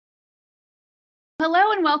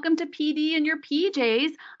Hello and welcome to PD and Your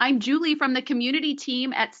PJs. I'm Julie from the community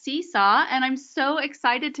team at Seesaw, and I'm so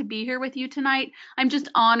excited to be here with you tonight. I'm just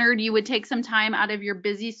honored you would take some time out of your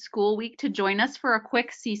busy school week to join us for a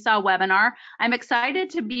quick Seesaw webinar. I'm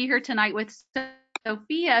excited to be here tonight with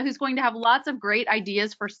Sophia, who's going to have lots of great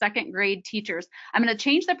ideas for second grade teachers. I'm going to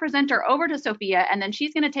change the presenter over to Sophia, and then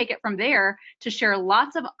she's going to take it from there to share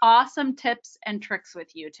lots of awesome tips and tricks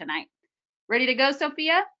with you tonight. Ready to go,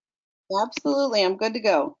 Sophia? Absolutely, I'm good to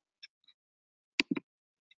go.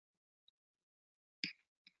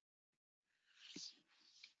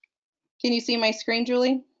 Can you see my screen,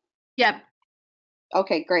 Julie? Yep.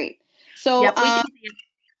 Okay, great. So, yep, we can see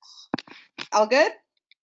it. All good?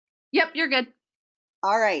 Yep, you're good.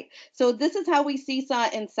 All right. So this is how we seesaw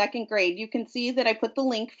in second grade. You can see that I put the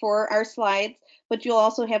link for our slides, but you'll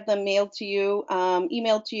also have them mailed to you,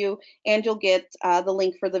 emailed to you, and you'll get the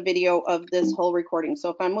link for the video of this whole recording. So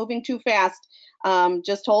if I'm moving too fast,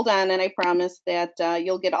 just hold on, and I promise that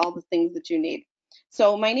you'll get all the things that you need.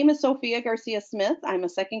 So my name is Sophia Garcia-Smith. I'm a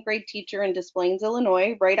second grade teacher in Des Plaines,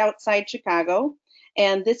 Illinois, right outside Chicago.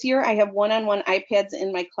 And this year I have one-on-one iPads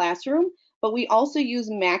in my classroom, but we also use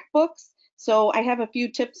MacBooks. So I have a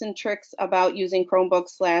few tips and tricks about using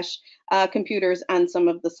Chromebooks / computers on some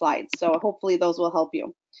of the slides. So hopefully those will help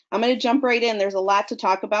you. I'm going to jump right in. There's a lot to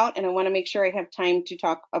talk about, and I want to make sure I have time to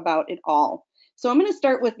talk about it all. So I'm going to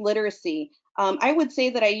start with literacy. I would say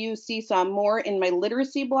that I use Seesaw more in my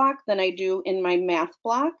literacy block than I do in my math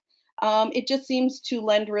block. It just seems to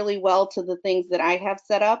lend really well to the things that I have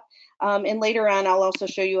set up. And later on, I'll also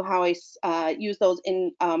show you how I use those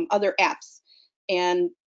in other apps and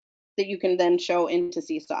that you can then show into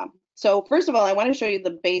Seesaw. So first of all, I want to show you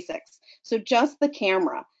the basics. So just the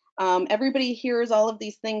camera. Everybody hears all of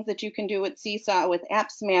these things that you can do with Seesaw with app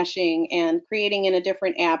smashing and creating in a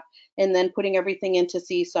different app and then putting everything into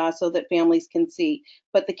Seesaw so that families can see.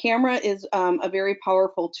 But the camera is a very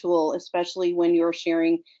powerful tool, especially when you're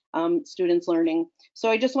sharing students learning. So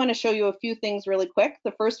I just want to show you a few things really quick.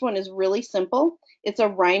 The first one is really simple. It's a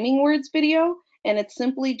rhyming words video, and it's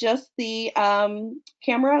simply just the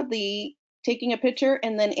camera, taking a picture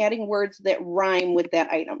and then adding words that rhyme with that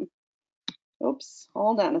item. Oops,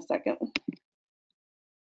 hold on a second.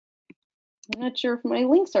 I'm not sure if my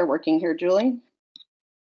links are working here, Julie.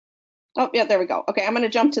 Oh, yeah, there we go. Okay, I'm going to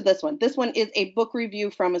jump to this one. This one is a book review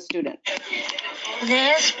from a student.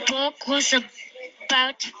 This book was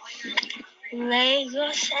about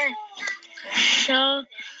Legos, and so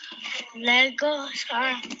Legos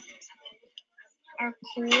are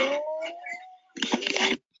cool.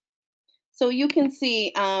 So you can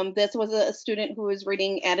see this was a student who was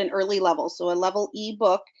reading at an early level, so a level E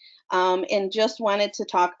book, and just wanted to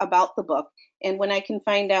talk about the book. And when I can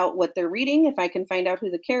find out what they're reading, if I can find out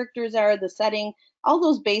who the characters are, the setting, all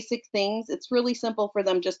those basic things, it's really simple for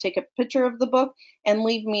them. Just take a picture of the book and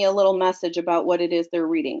leave me a little message about what it is they're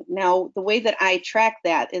reading. Now, the way that I track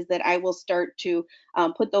that is that I will start to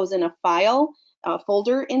put those in a file,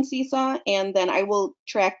 folder in Seesaw, and then I will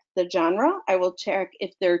track the genre. I will check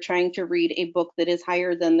if they're trying to read a book that is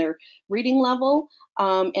higher than their reading level,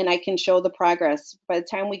 and I can show the progress. By the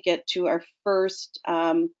time we get to our first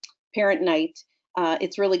parent night,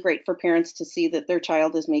 it's really great for parents to see that their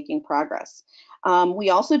child is making progress. We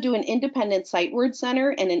also do an independent sight word center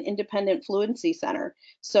and an independent fluency center.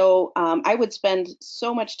 So I would spend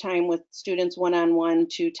so much time with students one-on-one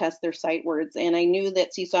to test their sight words. And I knew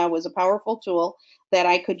that Seesaw was a powerful tool that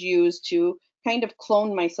I could use to kind of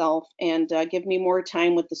clone myself and give me more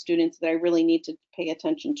time with the students that I really need to pay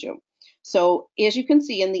attention to. So as you can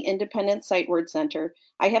see in the Independent Sight Word Center,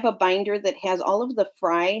 I have a binder that has all of the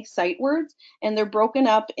Fry sight words, and they're broken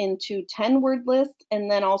up into 10-word lists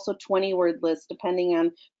and then also 20-word lists, depending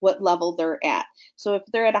on what level they're at. So if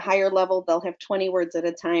they're at a higher level, they'll have 20 words at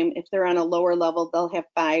a time. If they're on a lower level, they'll have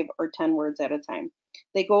 5 or 10 words at a time.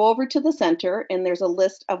 They go over to the center, and there's a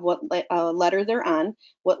list of what letter they're on,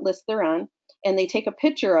 what list they're on, and they take a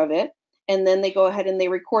picture of it, and then they go ahead and they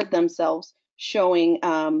record themselves showing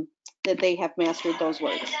that they have mastered those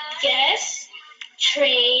words. Guess,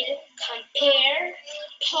 trade, compare,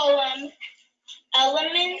 poem,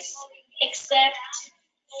 elements, accept,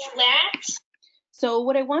 flat. So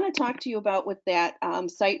what I want to talk to you about with that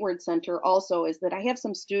Sight Word Center also is that I have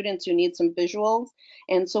some students who need some visuals.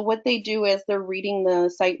 And so what they do is they're reading the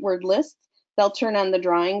sight word list. They'll turn on the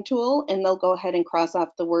drawing tool and they'll go ahead and cross off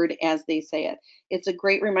the word as they say it. It's a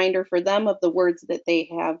great reminder for them of the words that they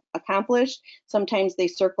have accomplished. Sometimes they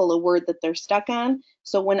circle a word that they're stuck on.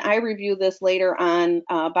 So when I review this later on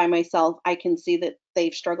by myself, I can see that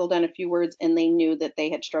they've struggled on a few words and they knew that they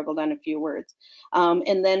had struggled on a few words.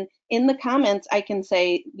 And then in the comments, I can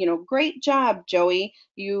say, you know, great job, Joey.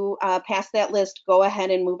 You passed that list. Go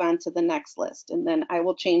ahead and move on to the next list. And then I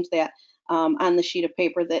will change that on the sheet of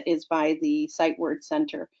paper that is by the Sight Word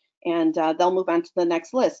Center. And they'll move on to the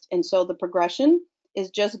next list. And so the progression is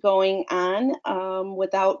just going on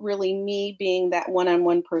without really me being that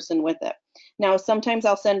one-on-one person with it. Now, sometimes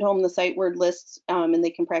I'll send home the sight word lists and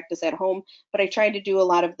they can practice at home, but I try to do a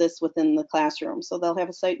lot of this within the classroom. So they'll have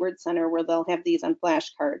a sight word center where they'll have these on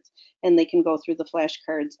flashcards and they can go through the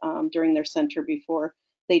flashcards during their center before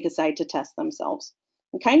they decide to test themselves.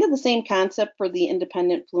 And kind of the same concept for the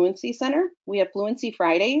Independent Fluency Center. We have Fluency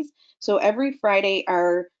Fridays. So every Friday,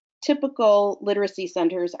 our typical literacy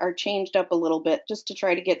centers are changed up a little bit just to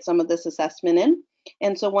try to get some of this assessment in.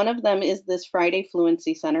 And so one of them is this Friday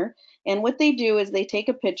Fluency Center. And what they do is they take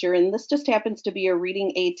a picture, and this just happens to be a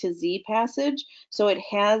reading A to Z passage. So it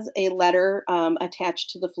has a letter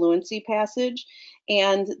attached to the fluency passage,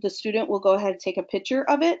 and the student will go ahead and take a picture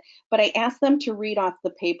of it. But I ask them to read off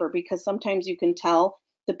the paper because sometimes you can tell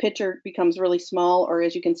the picture becomes really small, or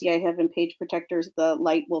as you can see, I have in page protectors, the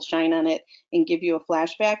light will shine on it and give you a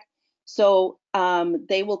flashback. So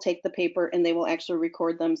they will take the paper and they will actually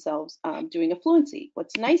record themselves doing a fluency.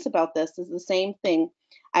 What's nice about this is the same thing.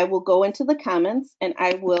 I will go into the comments and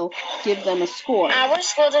I will give them a score. Our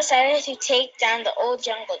school decided to take down the old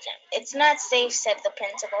jungle gym. It's not safe, said the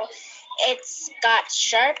principal. It's got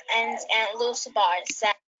sharp ends and loose bars.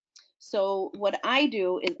 So what I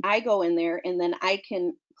do is I go in there and then I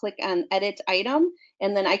can click on edit item,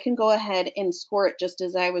 and then I can go ahead and score it just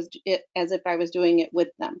as if I was doing it with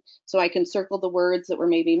them. So I can circle the words that were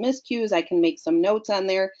maybe miscues. I can make some notes on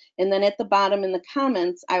there, and then at the bottom in the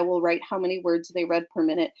comments, I will write how many words they read per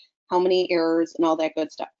minute, how many errors, and all that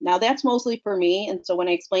good stuff. Now that's mostly for me, and so when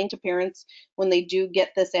I explain to parents when they do get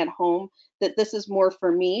this at home, that this is more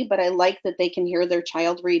for me, but I like that they can hear their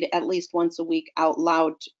child read at least once a week out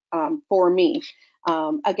loud for me.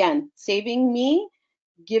 Again, saving me,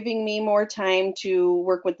 giving me more time to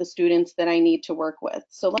work with the students that I need to work with.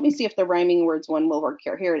 So let me see if the rhyming words one will work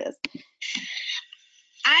here. Here it is.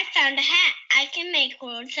 I found a hat. I can make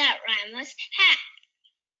words that rhyme with hat.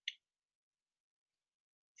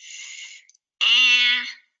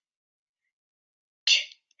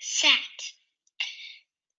 Sat.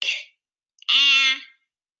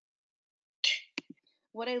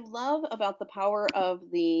 What I love about the power of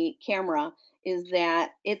the camera is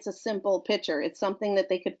that it's a simple picture. It's something that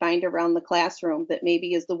they could find around the classroom that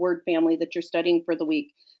maybe is the word family that you're studying for the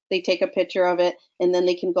week. They take a picture of it and then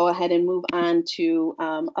they can go ahead and move on to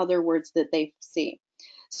other words that they see.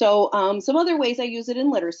 So some other ways I use it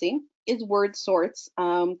in literacy is word sorts.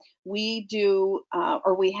 We do,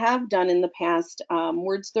 or we have done in the past,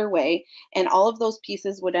 words their way, and all of those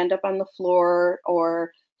pieces would end up on the floor,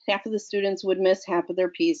 or half of the students would miss half of their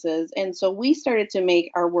pieces. And so we started to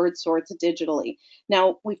make our word sorts digitally.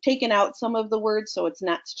 Now we've taken out some of the words, so it's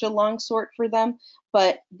not such a long sort for them,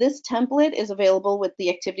 but this template is available with the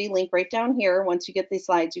activity link right down here. Once you get these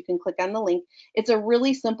slides, you can click on the link. It's a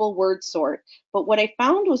really simple word sort. But what I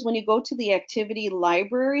found was when you go to the activity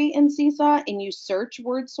library in Seesaw and you search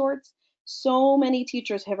word sorts, so many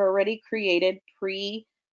teachers have already created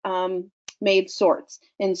made sorts.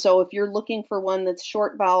 And so if you're looking for one that's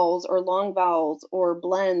short vowels or long vowels or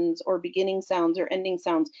blends or beginning sounds or ending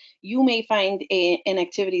sounds, you may find an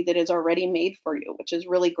activity that is already made for you, which is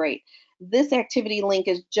really great. This activity link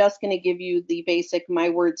is just going to give you the basic my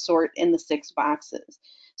word sort in the 6 boxes.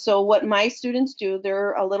 So what my students do,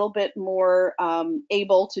 they're a little bit more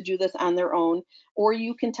able to do this on their own, or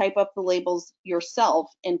you can type up the labels yourself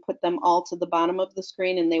and put them all to the bottom of the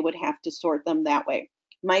screen and they would have to sort them that way.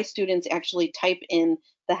 My students actually type in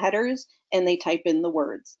the headers and they type in the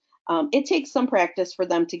words. It takes some practice for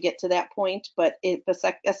them to get to that point, but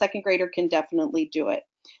a second grader can definitely do it.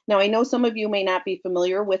 Now, I know some of you may not be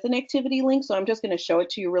familiar with an activity link, so I'm just going to show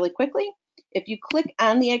it to you really quickly. If you click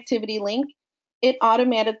on the activity link, it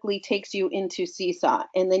automatically takes you into Seesaw,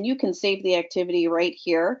 and then you can save the activity right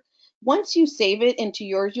here. Once you save it into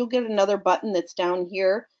yours, you'll get another button that's down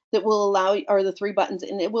here that will allow, or the 3 buttons,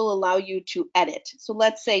 and it will allow you to edit. So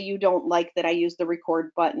let's say you don't like that I use the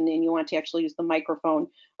record button and you want to actually use the microphone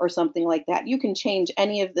or something like that. You can change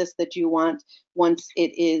any of this that you want once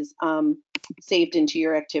it is saved into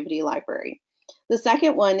your activity library. The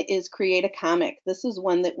second one is create a comic. This is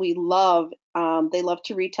one that we love. They love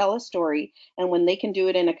to retell a story, and when they can do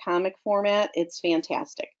it in a comic format, it's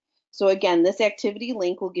fantastic. So again, this activity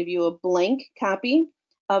link will give you a blank copy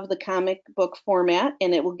of the comic book format,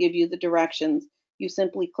 and it will give you the directions. You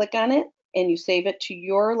simply click on it, and you save it to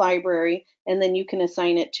your library, and then you can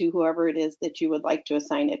assign it to whoever it is that you would like to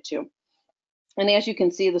assign it to. And as you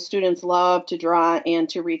can see, the students love to draw and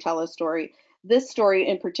to retell a story. This story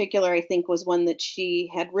in particular, I think, was one that she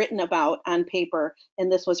had written about on paper,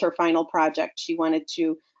 and this was her final project. She wanted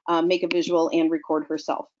to make a visual and record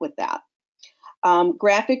herself with that.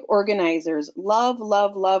 Graphic organizers, love,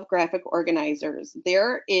 love, love graphic organizers.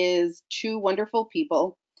 There is two wonderful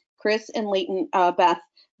people, Chris and Leighton Beth,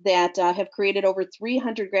 that have created over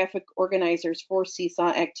 300 graphic organizers for Seesaw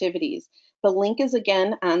activities. The link is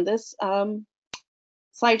again on this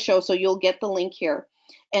slideshow, so you'll get the link here.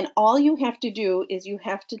 And all you have to do is you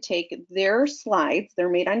have to take their slides, they're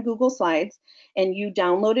made on Google Slides, and you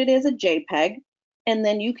download it as a JPEG, and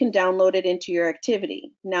then you can download it into your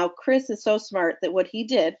activity. Now, Chris is so smart that what he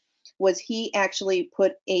did was he actually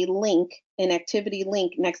put a link, an activity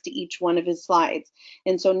link next to each one of his slides.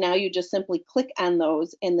 And so now you just simply click on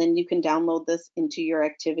those, and then you can download this into your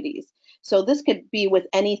activities. So this could be with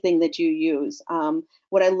anything that you use.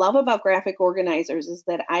 What I love about graphic organizers is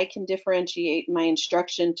that I can differentiate my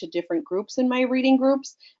instruction to different groups in my reading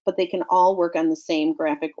groups, but they can all work on the same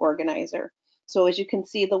graphic organizer. So as you can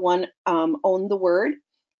see, the one own the word,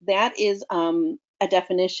 that is a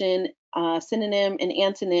definition, synonym, and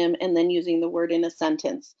antonym, and then using the word in a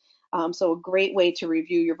sentence. So a great way to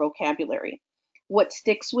review your vocabulary. What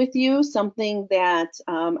sticks with you, something that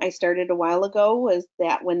I started a while ago, was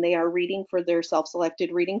that when they are reading for their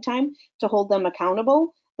self-selected reading time, to hold them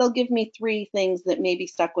accountable, they'll give me 3 things that maybe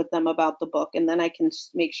stuck with them about the book, and then I can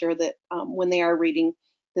make sure that when they are reading,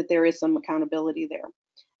 that there is some accountability there.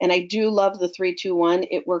 And I do love the 3-2-1.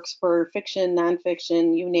 It works for fiction,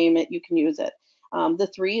 nonfiction, you name it, you can use it.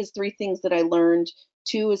 The 3 is 3 things that I learned.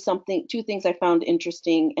 2 is 2 things I found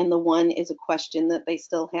interesting, and the 1 is a question that they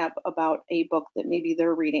still have about a book that maybe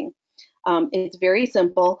they're reading. It's very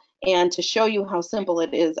simple, and to show you how simple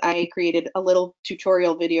it is, I created a little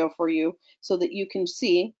tutorial video for you so that you can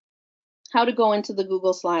see how to go into the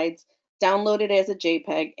Google Slides, download it as a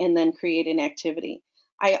JPEG, and then create an activity.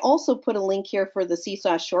 I also put a link here for the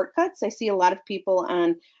Seesaw shortcuts. I see a lot of people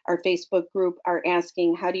on our Facebook group are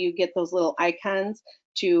asking, how do you get those little icons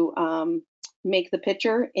to make the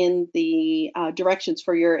picture in the directions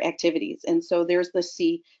for your activities? And so there's the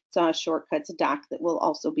Seesaw shortcuts doc that will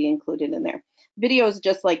also be included in there. Video is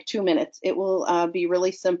just like 2 minutes. It will be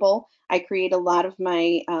really simple. I create a lot of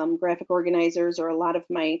my graphic organizers, or a lot of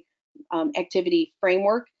my activity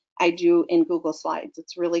framework I do in Google Slides.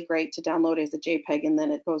 It's really great to download as a JPEG, and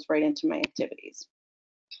then it goes right into my activities.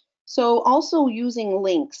 So also using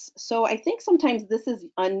links. So I think sometimes this is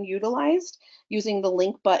unutilized, using the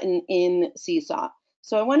link button in Seesaw.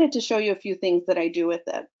 So I wanted to show you a few things that I do with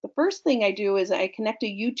it. The first thing I do is I connect a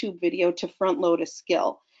YouTube video to front load a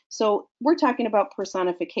skill. So we're talking about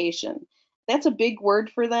personification. That's a big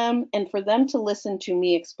word for them, and for them to listen to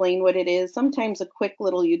me explain what it is, sometimes a quick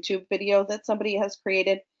little YouTube video that somebody has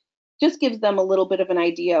created just gives them a little bit of an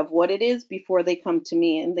idea of what it is before they come to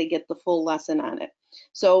me and they get the full lesson on it.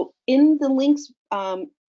 So in the links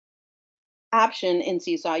option in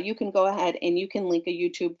Seesaw, you can go ahead and you can link a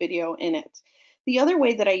YouTube video in it. The other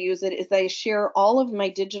way that I use it is I share all of my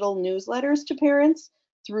digital newsletters to parents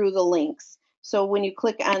through the links. So when you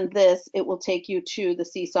click on this, it will take you to the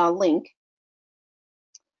Seesaw link.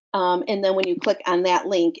 And then when you click on that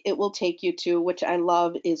link, it will take you to, which I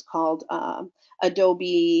love, is called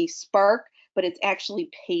Adobe Spark, but it's actually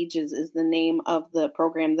Pages is the name of the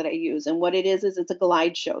program that I use. And what it is it's a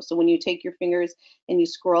glide show. So when you take your fingers and you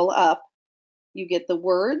scroll up, you get the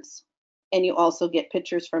words, and you also get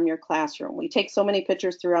pictures from your classroom. We take so many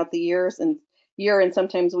pictures throughout the year, and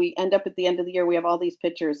sometimes we end up at the end of the year, we have all these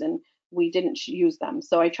pictures and we didn't use them.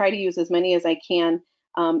 So I try to use as many as I can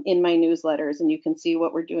in my newsletters, and you can see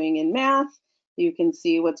what we're doing in math. You can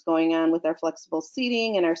see what's going on with our flexible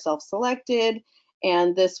seating and our self-selected.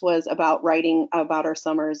 And this was about writing about our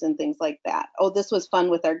summers and things like that. Oh, this was fun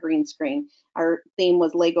with our green screen. Our theme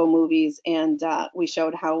was Lego movies, and we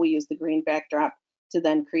showed how we use the green backdrop to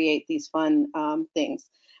then create these fun things.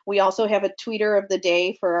 We also have a tweeter of the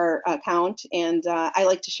day for our account, and I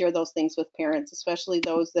like to share those things with parents, especially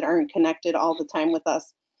those that aren't connected all the time with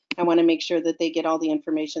us. I want to make sure that they get all the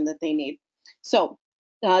information that they need. So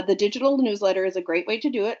the digital newsletter is a great way to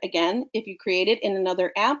do it. Again, if you create it in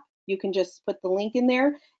another app, you can just put the link in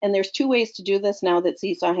there. And there's 2 ways to do this now that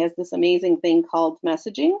Seesaw has this amazing thing called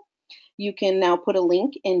messaging. You can now put a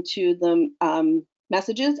link into the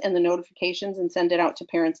messages and the notifications and send it out to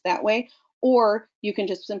parents that way. Or you can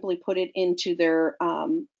just simply put it into their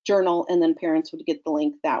journal, and then parents would get the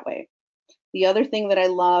link that way. The other thing that I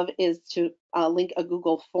love is to link a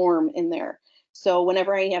Google form in there. So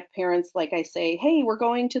whenever I have parents, like I say, hey, we're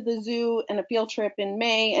going to the zoo and a field trip in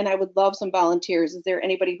May, and I would love some volunteers. Is there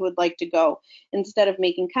anybody who would like to go? Instead of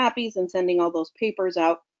making copies and sending all those papers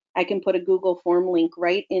out, I can put a Google form link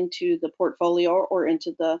right into the portfolio or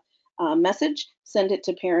into the message, send it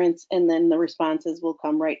to parents, and then the responses will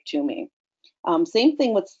come right to me. Same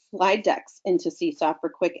thing with slide decks into Seesaw for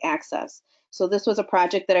quick access. So this was a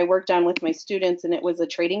project that I worked on with my students, and it was a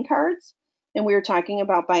trading cards, and we were talking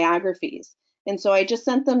about biographies. And so I just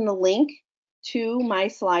sent them the link to my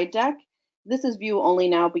slide deck. This is view only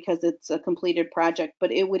now because it's a completed project,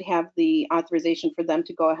 but it would have the authorization for them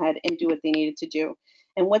to go ahead and do what they needed to do.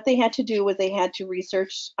 And what they had to do was they had to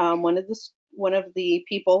research one of the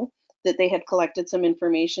people that they had collected some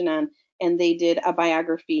information on, and they did a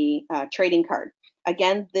biography trading card.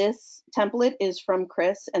 Again, this template is from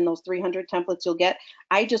Chris, and those 300 templates you'll get.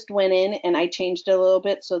 I just went in and I changed it a little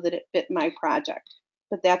bit so that it fit my project.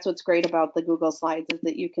 But that's what's great about the Google Slides, is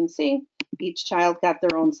that you can see each child got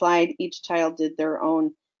their own slide. Each child did their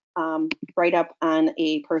own write-up on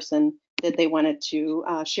a person that they wanted to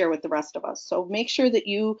share with the rest of us. So make sure that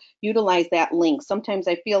you utilize that link. Sometimes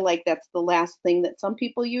I feel like that's the last thing that some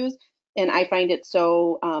people use, and I find it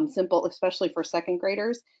so simple, especially for second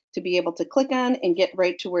graders, to be able to click on and get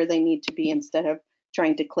right to where they need to be instead of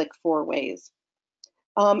trying to click 4 ways.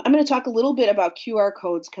 I'm going to talk a little bit about QR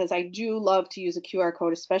codes because I do love to use a QR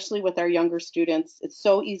code, especially with our younger students. It's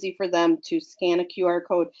so easy for them to scan a QR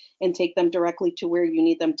code and take them directly to where you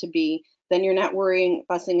need them to be. Then you're not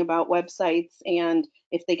fussing about websites and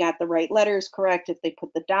if they got the right letters correct, if they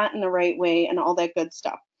put the dot in the right way, and all that good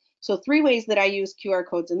stuff. So 3 ways that I use QR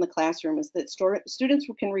codes in the classroom is that students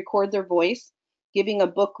can record their voice giving a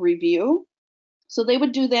book review. So they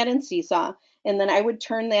would do that in Seesaw, and then I would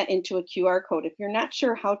turn that into a QR code. If you're not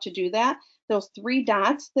sure how to do that, those 3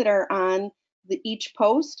 dots that are on each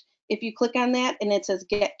post, if you click on that and it says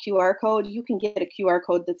get QR code, you can get a QR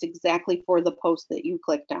code that's exactly for the post that you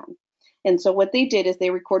clicked on. And so what they did is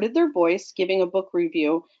they recorded their voice giving a book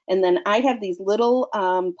review, and then I have these little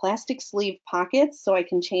plastic sleeve pockets so I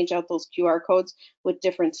can change out those QR codes with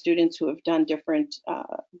different students who have done different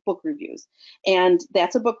book reviews. And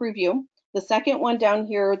that's a book review. The second one down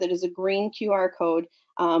here that is a green QR code,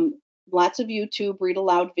 lots of YouTube read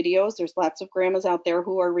aloud videos. There's lots of grandmas out there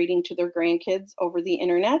who are reading to their grandkids over the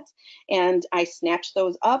internet, and I snatch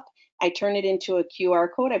those up. I turn it into a QR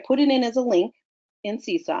code. I put it in as a link in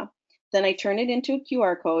Seesaw. Then I turn it into a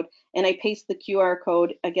QR code, and I paste the QR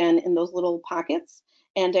code again in those little pockets,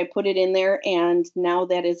 and I put it in there, and now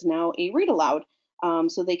that is now a read aloud.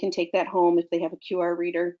 So they can take that home. If they have a QR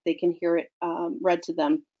reader, they can hear it read to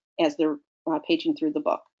them as they're paging through the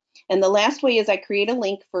book. And the last way is I create a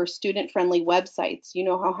link for student-friendly websites. You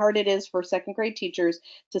know how hard it is for second grade teachers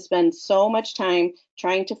to spend so much time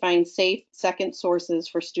trying to find safe second sources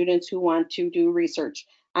for students who want to do research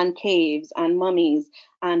on caves, on mummies,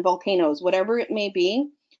 on volcanoes, whatever it may be.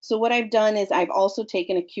 So what I've done is I've also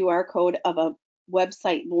taken a QR code of a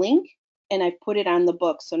website link and I've put it on the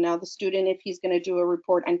book. So now the student, if he's going to do a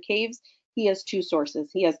report on caves, he has 2 sources.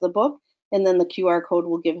 He has the book, and then the QR code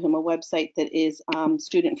will give him a website that is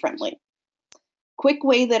student friendly. Quick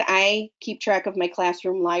way that I keep track of my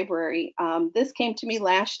classroom library. This came to me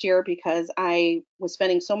last year because I was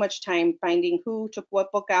spending so much time finding who took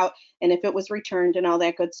what book out and if it was returned and all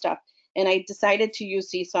that good stuff. And I decided to use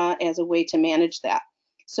Seesaw as a way to manage that.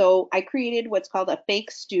 So I created what's called a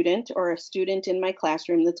fake student, or a student in my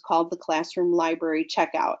classroom, that's called the classroom library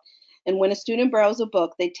checkout. And when a student browses a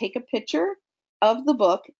book, they take a picture of the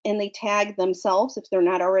book and they tag themselves, if they're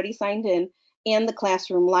not already signed in, and the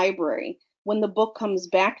classroom library. When the book comes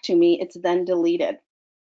back to me, it's then deleted.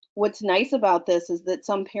 What's nice about this is that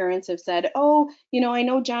some parents have said, oh, you know, I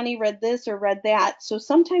know Johnny read this or read that. So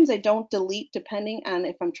sometimes I don't delete depending on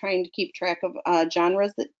if I'm trying to keep track of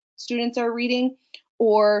genres that students are reading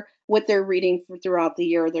or what they're reading throughout the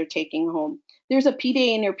year they're taking home. There's a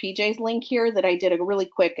PD in Your PJs link here that I did a really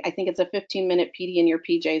quick, I think it's a 15-minute PD in Your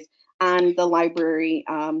PJs on the library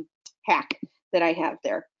hack that I have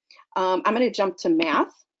there. I'm going to jump to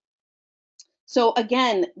math. So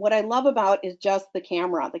again, what I love about is just the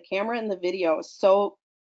camera. The camera in the video is so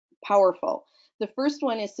powerful. The first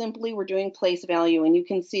one is simply we're doing place value, and you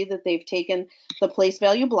can see that they've taken the place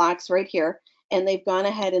value blocks right here, and they've gone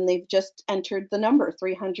ahead and they've just entered the number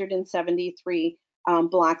 373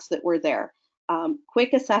 blocks that were there.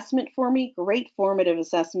 Quick assessment for me, great formative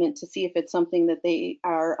assessment to see if it's something that they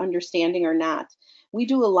are understanding or not. We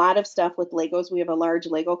do a lot of stuff with Legos. We have a large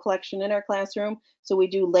Lego collection in our classroom. So we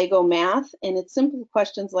do Lego math, and it's simple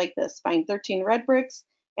questions like this. Find 13 red bricks,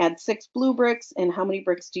 add 6 blue bricks, and how many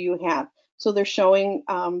bricks do you have? So they're showing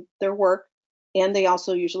their work And they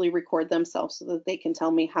also usually record themselves so that they can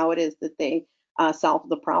tell me how it is that they solve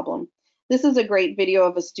the problem. This is a great video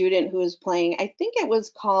of a student who is playing, I think it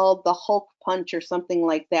was called the Hulk Punch or something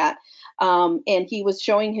like that. And he was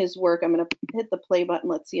showing his work. I'm going to hit the play button.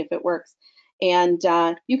 Let's see if it works. And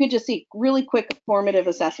you could just see really quick formative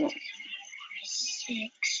assessment. 6, 7,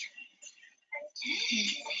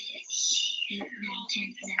 8, 9, 10,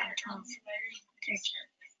 11, 12, 13,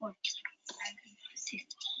 14, 15,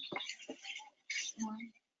 1.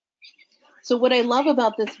 So what I love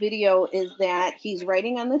about this video is that he's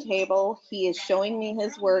writing on the table, he is showing me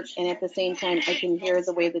his work, and at the same time I can hear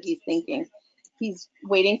the way that he's thinking. He's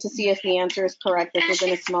waiting to see if the answer is correct if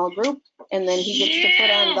within a small group, and then he gets to put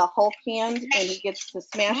on the Hulk hand and he gets to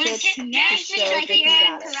smash it to show that he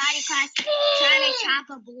got it. Karate class trying to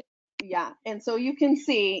chop a blue. Yeah, and so you can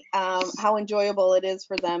see how enjoyable it is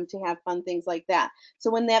for them to have fun things like that. So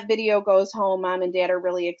when that video goes home, mom and dad are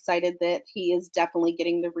really excited that he is definitely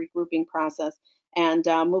getting the regrouping process and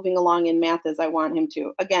moving along in math as I want him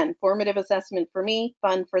to. Again, formative assessment for me,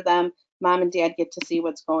 fun for them. Mom and dad get to see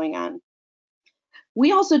what's going on.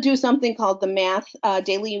 We also do something called the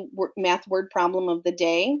daily math word problem of the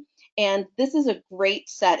day. And this is a great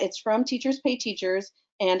set. It's from Teachers Pay Teachers,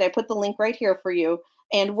 and I put the link right here for you.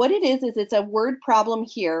 And what it is it's a word problem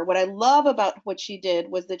here. What I love about what she did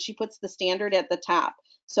was that she puts the standard at the top.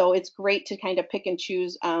 So it's great to kind of pick and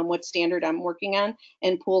choose what standard I'm working on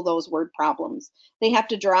and pull those word problems. They have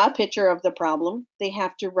to draw a picture of the problem. They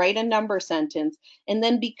have to write a number sentence. And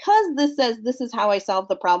then because this says this is how I solve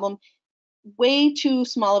the problem, way too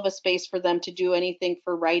small of a space for them to do anything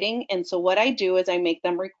for writing. And so what I do is I make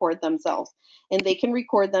them record themselves, and they can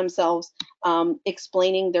record themselves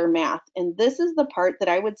explaining their math. And this is the part that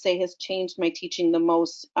I would say has changed my teaching the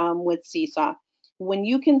most with Seesaw. When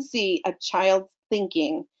you can see a child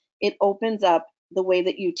thinking, it opens up the way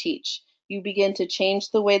that you teach. You begin to change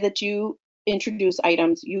the way that you introduce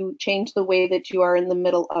items. You change the way that you are in the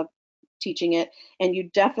middle of teaching it, and you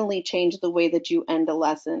definitely change the way that you end a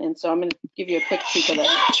lesson. And so I'm going to give you a quick peek of this.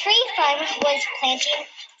 A tree farm was planting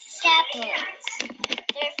saplings.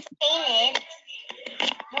 There fainted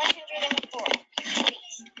 104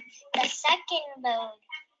 trees. The second load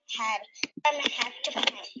had 1.5 to plant.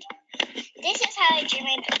 This is how I drew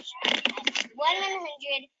my picture.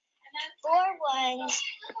 100, 4 ones,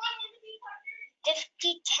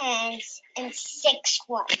 50 tens, and 6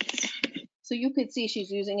 ones. So you could see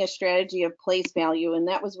she's using a strategy of place value, and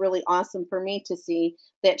that was really awesome for me to see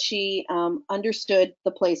that she understood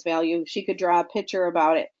the place value. She could draw a picture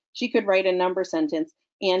about it. She could write a number sentence,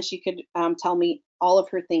 and she could tell me all of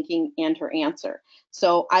her thinking and her answer.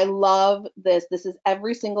 So I love this. This is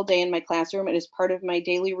every single day in my classroom. It is part of my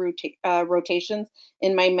daily rotations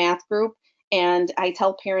in my math group. And I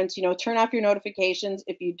tell parents, turn off your notifications.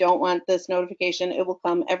 If you don't want this notification, it will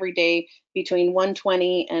come every day between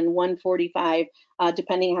 1:20 and 1:45,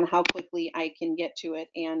 depending on how quickly I can get to it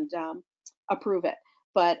and approve it.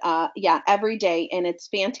 But yeah, every day, and it's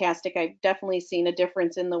fantastic. I've definitely seen a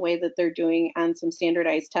difference in the way that they're doing on some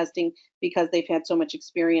standardized testing because they've had so much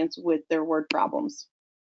experience with their word problems.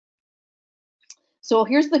 So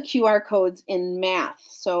here's the QR codes in math.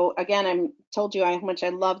 So again, I told you how much I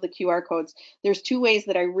love the QR codes. There's 2 ways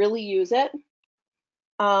that I really use it.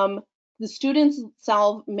 The students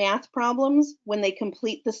solve math problems when they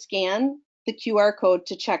complete the scan, the QR code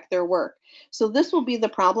to check their work. So this will be the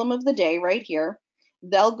problem of the day right here.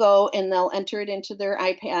 They'll go and they'll enter it into their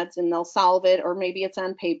iPads and they'll solve it, or maybe it's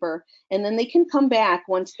on paper. And then they can come back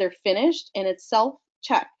once they're finished and it's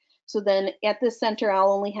self-checked. So then at the center,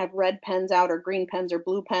 I'll only have red pens out or green pens or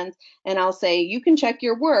blue pens, and I'll say, you can check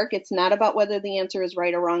your work. It's not about whether the answer is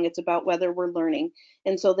right or wrong. It's about whether we're learning.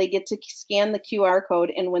 And so they get to scan the QR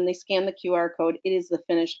code, and when they scan the QR code, it is the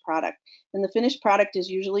finished product. And the finished product is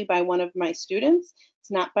usually by one of my students. It's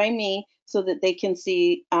not by me, so that they can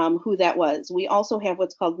see who that was. We also have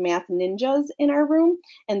what's called math ninjas in our room,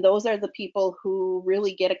 and those are the people who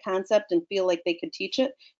really get a concept and feel like they could teach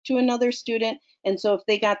it to another student. And so if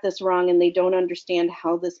they got this wrong and they don't understand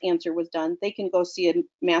how this answer was done, they can go see a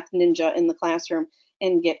math ninja in the classroom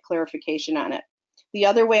and get clarification on it. The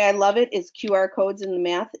other way I love it is QR codes in the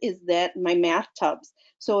math is that my math tubs.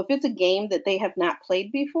 So if it's a game that they have not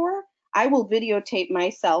played before, I will videotape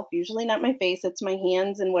myself, usually not my face, it's my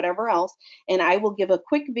hands and whatever else, and I will give a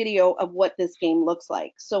quick video of what this game looks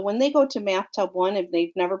like. So when they go to Math Tub 1, if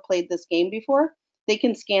they've never played this game before, they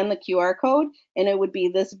can scan the QR code and it would be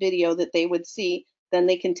this video that they would see. Then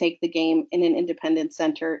they can take the game in an independent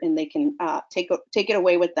center and they can take it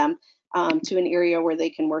away with them to an area where they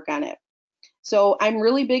can work on it. So I'm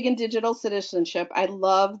really big in digital citizenship. I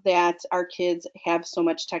love that our kids have so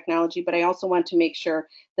much technology, but I also want to make sure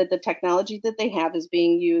that the technology that they have is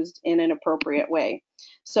being used in an appropriate way.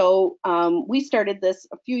 So we started this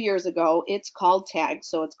a few years ago. It's called Tag.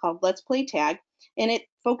 So it's called Let's Play Tag, and it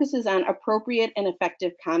focuses on appropriate and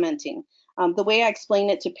effective commenting. The way I explain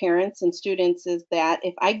it to parents and students is that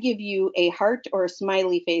if I give you a heart or a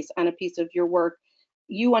smiley face on a piece of your work,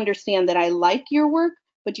 you understand that I like your work,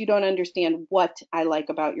 but you don't understand what I like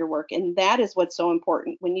about your work. And that is what's so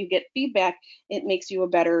important. When you get feedback, it makes you a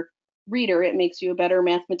better reader, it makes you a better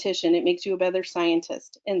mathematician, it makes you a better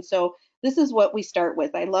scientist. And so this is what we start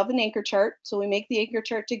with. I love an anchor chart, so we make the anchor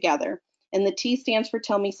chart together. And the T stands for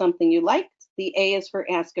tell me something you liked, the A is for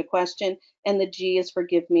ask a question, and the G is for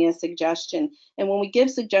give me a suggestion. And when we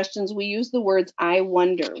give suggestions, we use the words I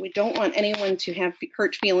wonder. We don't want anyone to have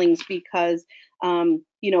hurt feelings because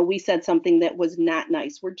we said something that was not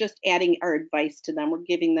nice. We're just adding our advice to them. We're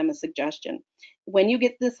giving them a suggestion. When you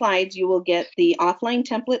get the slides, you will get the offline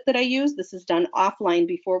template that I use. This is done offline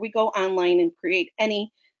before we go online and create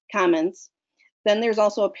any comments. Then there's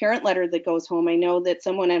also a parent letter that goes home. I know that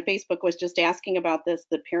someone on Facebook was just asking about this.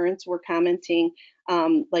 The parents were commenting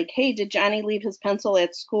like, hey, did Johnny leave his pencil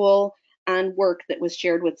at school on work that was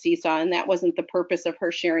shared with Seesaw? And that wasn't the purpose of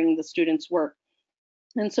her sharing the student's work.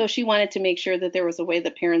 And so she wanted to make sure that there was a way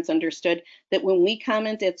that parents understood that when we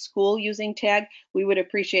comment at school using Tag, we would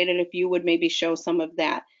appreciate it if you would maybe show some of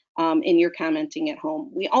that in your commenting at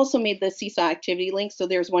home. We also made the Seesaw activity link. So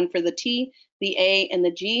there's one for the T, the A, and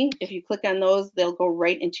the G. If you click on those, they'll go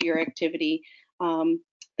right into your activity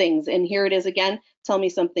things. And here it is again. Tell me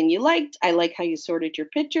something you liked. I like how you sorted your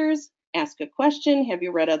pictures. Ask a question. Have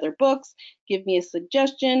you read other books? Give me a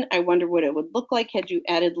suggestion. I wonder what it would look like had you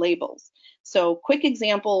added labels. So quick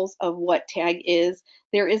examples of what Tag is.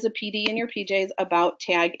 There is a PD in your PJs about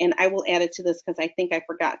Tag, and I will add it to this because I think I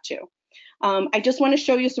forgot to. I just want to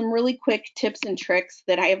show you some really quick tips and tricks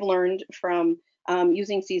that I have learned from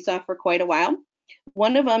using Seesaw for quite a while.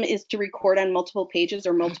 One of them is to record on multiple pages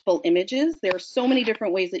or multiple images. There are so many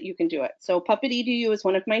different ways that you can do it. So Puppet EDU is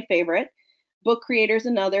one of my favorite. Book Creator is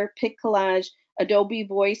another. Pic Collage, Adobe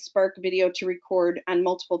Voice, Spark Video to record on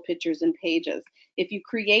multiple pictures and pages. If you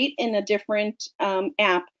create in a different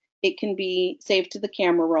app, it can be saved to the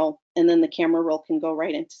camera roll, and then the camera roll can go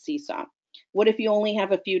right into Seesaw. What if you only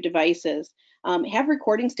have a few devices? Have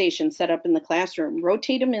recording stations set up in the classroom.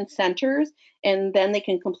 Rotate them in centers, and then they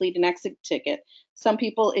can complete an exit ticket. Some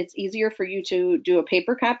people, it's easier for you to do a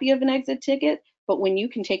paper copy of an exit ticket, but when you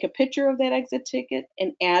can take a picture of that exit ticket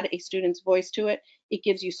and add a student's voice to it, it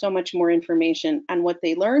gives you so much more information on what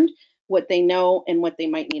they learned, what they know, and what they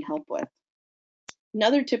might need help with.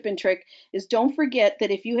 Another tip and trick is don't forget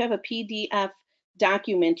that if you have a PDF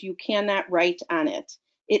document, you cannot write on it.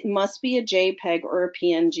 It must be a JPEG or a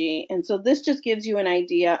PNG. And so this just gives you an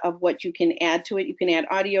idea of what you can add to it. You can add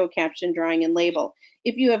audio, caption, drawing, and label.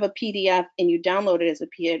 If you have a PDF and you download it as a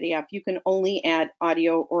PDF, you can only add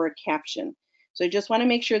audio or a caption. So I just want to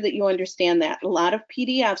make sure that you understand that. A lot of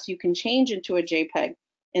PDFs you can change into a JPEG,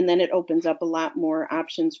 and then it opens up a lot more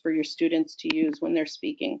options for your students to use when they're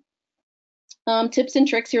speaking. Tips and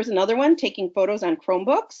tricks, here's another one, taking photos on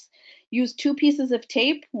Chromebooks. Use 2 pieces of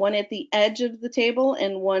tape, one at the edge of the table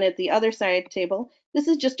and one at the other side of the table. This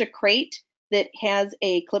is just a crate that has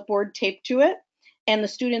a clipboard taped to it, and the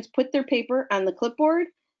students put their paper on the clipboard,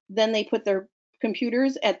 then they put their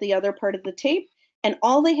computers at the other part of the tape, and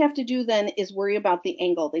all they have to do then is worry about the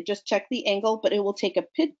angle. They just check the angle, but it will take a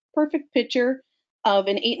perfect picture of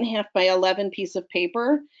an 8.5 by 11 piece of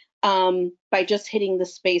paper by just hitting the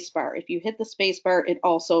space bar. If you hit the space bar, it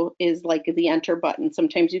also is like the enter button.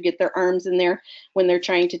 Sometimes you get their arms in there when they're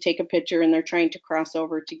trying to take a picture and they're trying to cross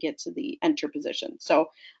over to get to the enter position. So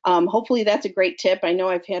hopefully that's a great tip. I know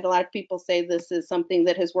I've had a lot of people say this is something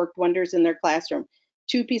that has worked wonders in their classroom.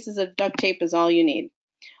 2 pieces of duct tape is all you need.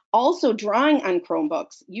 Also, drawing on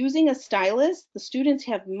Chromebooks. Using a stylus, the students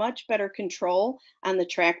have much better control on the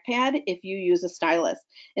trackpad if you use a stylus.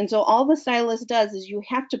 And so all the stylus does is you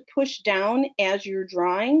have to push down as you're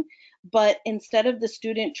drawing, but instead of the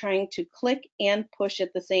student trying to click and push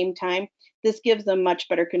at the same time, this gives them much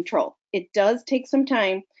better control. It does take some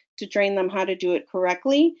time to train them how to do it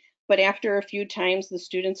correctly, but after a few times, the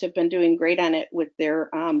students have been doing great on it with their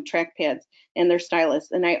trackpads and their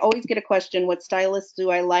stylus. And I always get a question, what stylus do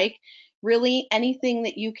I like? Really, anything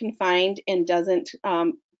that you can find and doesn't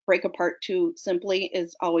break apart too simply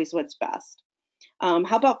is always what's best.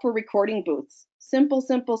 How about for recording booths? Simple,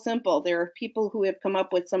 simple, simple. There are people who have come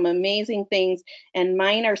up with some amazing things, and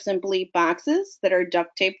mine are simply boxes that are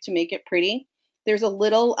duct taped to make it pretty. There's a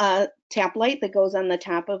little tap light that goes on the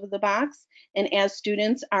top of the box, and as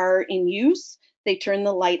students are in use, they turn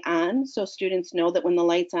the light on so students know that when the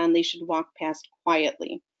light's on, they should walk past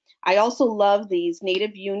quietly. I also love these.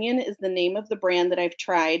 Native Union is the name of the brand that I've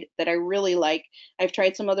tried that I really like. I've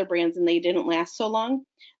tried some other brands and they didn't last so long.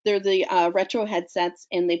 They're the retro headsets,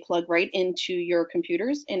 and they plug right into your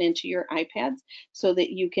computers and into your iPads so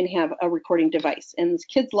that you can have a recording device. And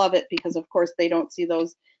kids love it because, of course, they don't see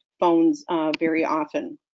those phones very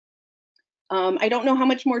often. I don't know how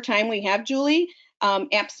much more time we have, Julie.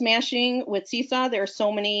 App smashing with Seesaw, there are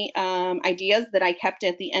so many ideas that I kept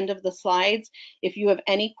at the end of the slides. If you have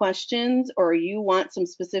any questions or you want some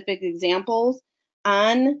specific examples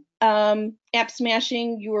on app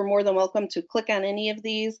smashing, you are more than welcome to click on any of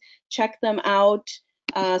these, check them out,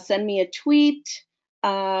 send me a tweet,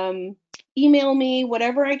 email me,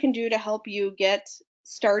 whatever I can do to help you get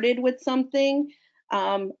started with something.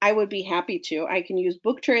 I would be happy to. I can use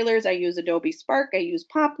book trailers. I use Adobe Spark. I use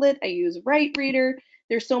Poplet. I use Write Reader.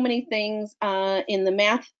 There's so many things in the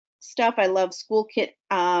math stuff. I love SchoolKit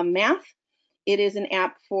Math. It is an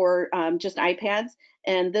app for just iPads,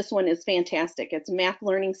 and this one is fantastic. It's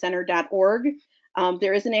mathlearningcenter.org.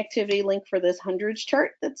 There is an activity link for this hundreds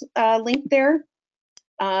chart that's linked there.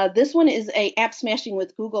 This one is a app smashing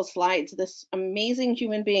with Google Slides. This amazing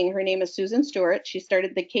human being, her name is Susan Stewart. She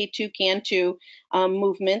started the K2 Can 2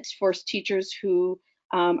 movement for teachers who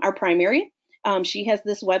are primary. She has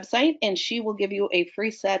this website, and she will give you a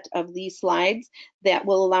free set of these slides that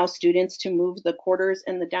will allow students to move the quarters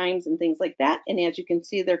and the dimes and things like that. And as you can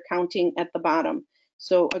see, they're counting at the bottom.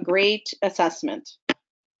 So a great assessment.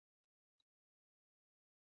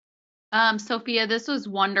 Sophia, this was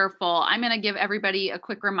wonderful. I'm going to give everybody a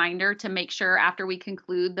quick reminder to make sure after we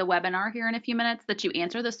conclude the webinar here in a few minutes that you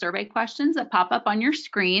answer the survey questions that pop up on your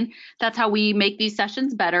screen. That's how we make these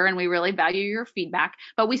sessions better, and we really value your feedback.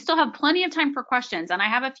 But we still have plenty of time for questions, and I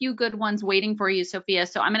have a few good ones waiting for you, Sophia.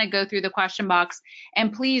 So I'm going to go through the question box,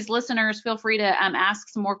 and please, listeners, feel free to ask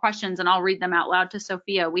some more questions, and I'll read them out loud to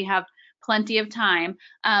Sophia. We have plenty of time.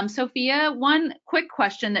 Sophia, one quick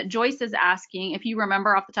question that Joyce is asking, if you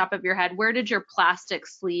remember off the top of your head, where did your plastic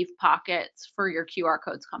sleeve pockets for your QR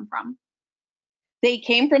codes come from? They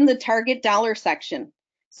came from the Target dollar section.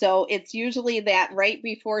 So it's usually that right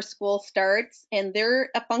before school starts, and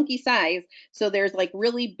they're a funky size. So there's like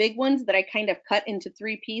really big ones that I kind of cut into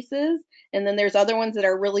 3 pieces. And then there's other ones that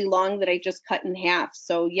are really long that I just cut in half.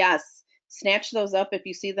 So yes, snatch those up if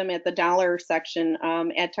you see them at the dollar section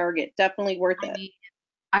at Target. Definitely worth it.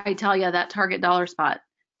 I tell you, that Target dollar spot,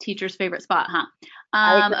 teacher's favorite spot,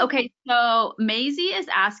 huh? Okay, so Maisie is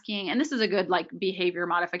asking, and this is a good like behavior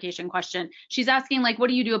modification question. She's asking, like, what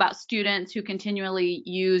do you do about students who continually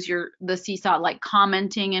use the Seesaw, like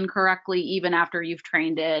commenting incorrectly even after you've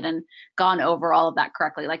trained it and gone over all of that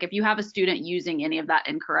correctly? Like, if you have a student using any of that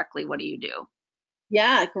incorrectly, what do you do?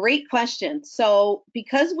 Yeah, great question. So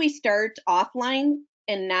because we start offline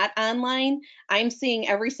and not online, I'm seeing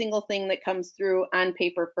every single thing that comes through on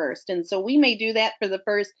paper first. And so we may do that for the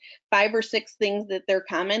first 5 or 6 things that they're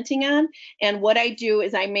commenting on. And what I do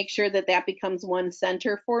is I make sure that that becomes one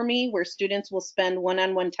center for me where students will spend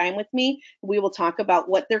one-on-one time with me. We will talk about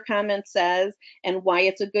what their comment says and why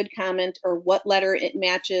it's a good comment or what letter it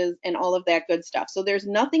matches and all of that good stuff. So there's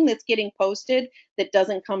nothing that's getting posted that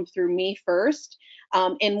doesn't come through me first.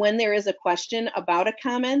 And when there is a question about a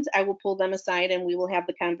comment, I will pull them aside and we will have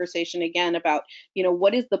the conversation again about,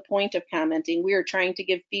 what is the point of commenting? We are trying to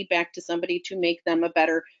give feedback to somebody to make them a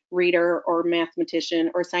better reader or mathematician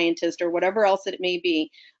or scientist or whatever else it may be.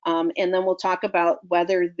 And then we'll talk about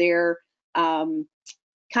whether their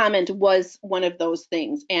comment was one of those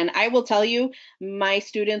things. And I will tell you, my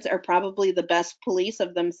students are probably the best police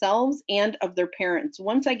of themselves and of their parents.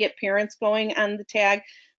 Once I get parents going on the tag,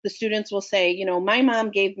 the students will say, my mom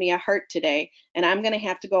gave me a heart today, and I'm going to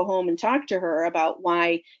have to go home and talk to her about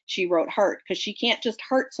why she wrote heart, because she can't just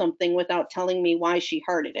heart something without telling me why she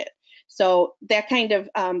hearted it. So that kind of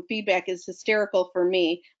feedback is hysterical for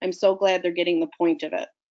me. I'm so glad they're getting the point of it.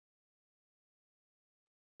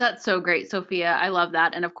 That's so great, Sophia. I love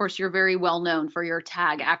that. And of course, you're very well known for your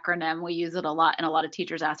TAG acronym. We use it a lot, and a lot of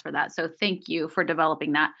teachers ask for that. So thank you for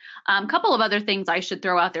developing that. A couple of other things I should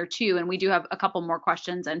throw out there too, and we do have a couple more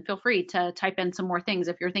questions, and feel free to type in some more things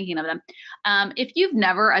if you're thinking of them. If you've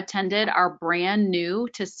never attended our brand new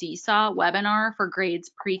to Seesaw webinar for grades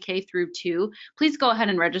pre-K through 2, please go ahead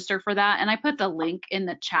and register for that. And I put the link in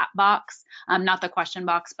the chat box, not the question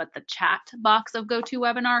box, but the chat box of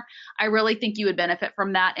GoToWebinar. I really think you would benefit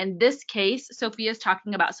from that. that. In this case, Sophia's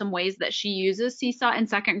talking about some ways that she uses Seesaw in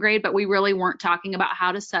second grade, but we really weren't talking about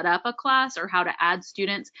how to set up a class or how to add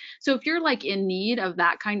students. So if you're like in need of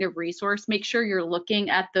that kind of resource, make sure you're looking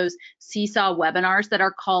at those Seesaw webinars that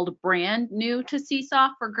are called Brand New to Seesaw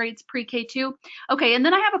for grades pre-K2. Okay, and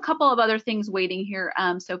then I have a couple of other things waiting here,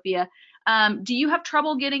 Sophia. Do you have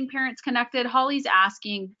trouble getting parents connected? Holly's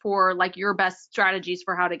asking for like your best strategies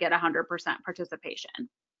for how to get 100% participation.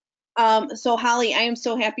 So Holly, I am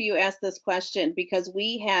so happy you asked this question because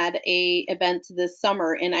we had a event this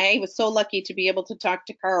summer and I was so lucky to be able to talk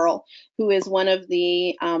to Carl, who is one of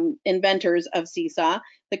the inventors of Seesaw,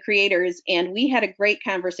 the creators, and we had a great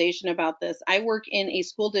conversation about this. I work in a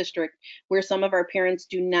school district where some of our parents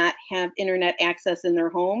do not have internet access in their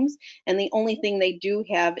homes, and the only thing they do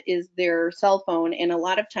have is their cell phone, and a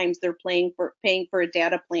lot of times they're paying for a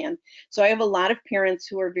data plan. So I have a lot of parents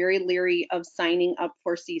who are very leery of signing up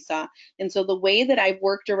for Seesaw. And so the way that I've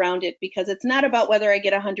worked around it, because it's not about whether I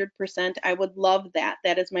get 100%, I would love that.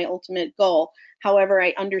 That is my ultimate goal. However,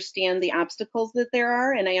 I understand the obstacles that there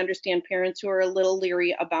are, and I understand parents who are a little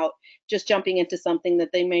leery about just jumping into something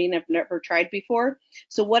that they may have never tried before.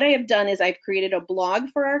 So what I have done is I've created a blog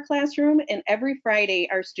for our classroom, and every Friday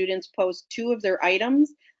our students post 2 of their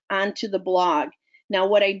items onto the blog. Now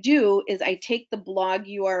what I do is I take the blog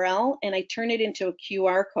URL and I turn it into a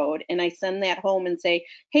QR code, and I send that home and say,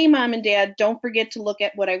 hey, mom and dad, don't forget to look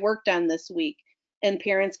at what I worked on this week. And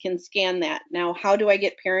parents can scan that. Now, how do I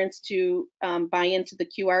get parents to buy into the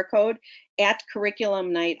QR code? At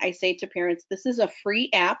curriculum night, I say to parents, this is a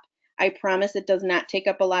free app. I promise it does not take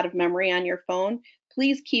up a lot of memory on your phone.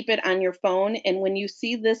 Please keep it on your phone. And when you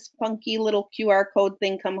see this funky little QR code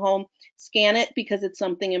thing come home, scan it because it's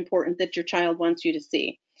something important that your child wants you to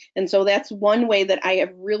see. And so that's one way that I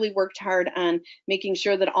have really worked hard on making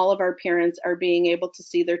sure that all of our parents are being able to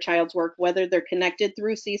see their child's work, whether they're connected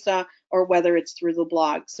through Seesaw or whether it's through the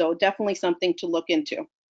blog. So definitely something to look into.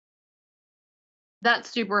 That's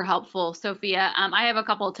super helpful, Sophia. I have a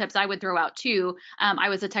couple of tips I would throw out too. I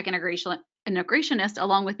was a tech integrationist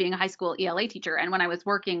along with being a high school ELA teacher. And when I was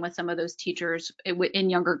working with some of those teachers in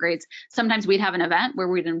younger grades, sometimes we'd have an event where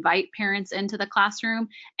we'd invite parents into the classroom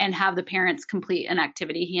and have the parents complete an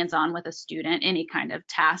activity hands-on with a student, any kind of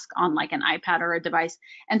task on like an iPad or a device.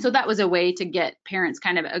 And so that was a way to get parents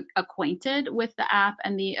kind of acquainted with the app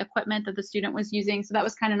and the equipment that the student was using. So that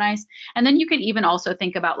was kind of nice. And then you can even also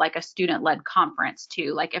think about like a student-led conference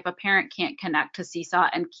too. Like if a parent can't connect to Seesaw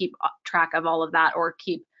and keep track of all of that, or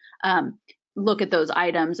keep look at those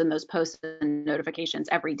items and those posts and notifications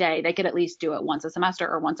every day, they could at least do it once a semester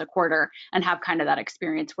or once a quarter and have kind of that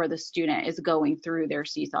experience where the student is going through their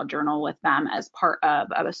Seesaw journal with them as part of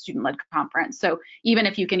a student-led conference. So even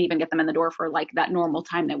if you can even get them in the door for like that normal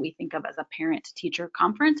time that we think of as a parent-teacher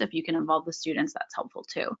conference, if you can involve the students, that's helpful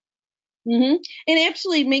too. And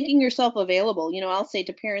actually making yourself available. I'll say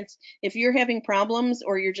to parents, if you're having problems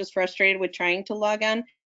or you're just frustrated with trying to log on,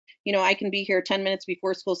 I can be here 10 minutes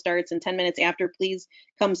before school starts and 10 minutes after. Please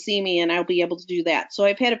come see me and I'll be able to do that. So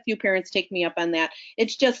I've had a few parents take me up on that.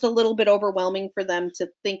 It's just a little bit overwhelming for them to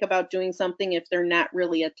think about doing something if they're not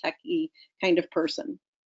really a techie kind of person.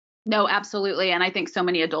 No, absolutely. And I think so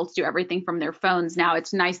many adults do everything from their phones now.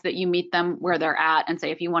 It's nice that you meet them where they're at and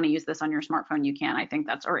say, if you want to use this on your smartphone, you can. I think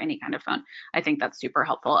that's, or any kind of phone. I think that's super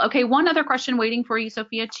helpful. Okay, one other question waiting for you,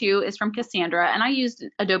 Sophia, too, is from Cassandra. And I used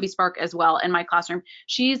Adobe Spark as well in my classroom.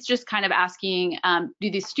 She's just kind of asking,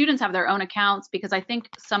 do these students have their own accounts? Because I think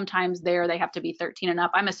sometimes they have to be 13 and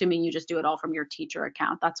up. I'm assuming you just do it all from your teacher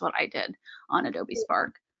account. That's what I did on Adobe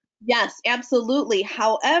Spark. Yes, absolutely.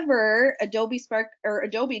 However, Adobe Spark or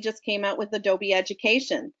Adobe just came out with Adobe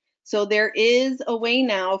Education. So there is a way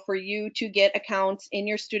now for you to get accounts in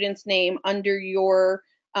your student's name under your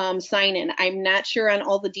sign-in. I'm not sure on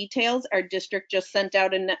all the details. Our district just sent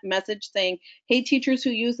out a message saying, hey, teachers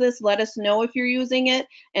who use this, let us know if you're using it,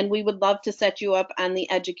 and we would love to set you up on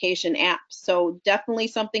the education app. So definitely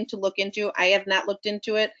something to look into. I have not looked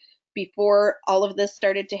into it. Before all of this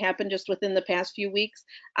started to happen, just within the past few weeks,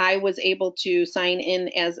 I was able to sign in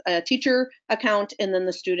as a teacher account, and then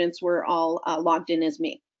the students were all logged in as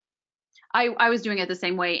me. I was doing it the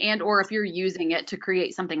same way, and or if you're using it to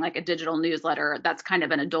create something like a digital newsletter, that's kind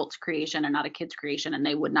of an adult's creation and not a kid's creation, and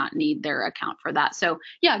they would not need their account for that. So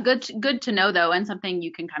yeah, good to know though, and something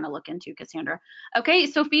you can kind of look into, Cassandra. Okay,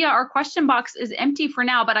 Sophia, our question box is empty for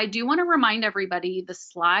now, but I do want to remind everybody the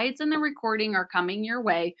slides and the recording are coming your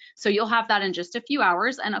way. So you'll have that in just a few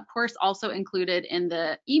hours. And of course, also included in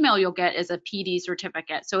the email you'll get is a PD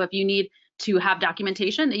certificate. So if you need to have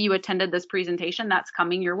documentation that you attended this presentation. That's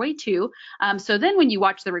coming your way too. So then when you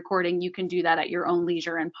watch the recording, you can do that at your own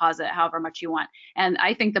leisure and pause it however much you want. And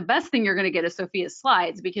I think the best thing you're going to get is Sophia's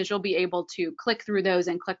slides, because you'll be able to click through those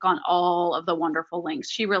and click on all of the wonderful links.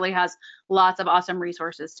 She really has lots of awesome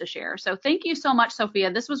resources to share. So thank you so much,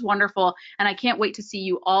 Sophia. This was wonderful, and I can't wait to see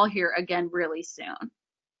you all here again really soon.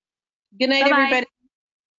 Good night, Bye-bye. everybody.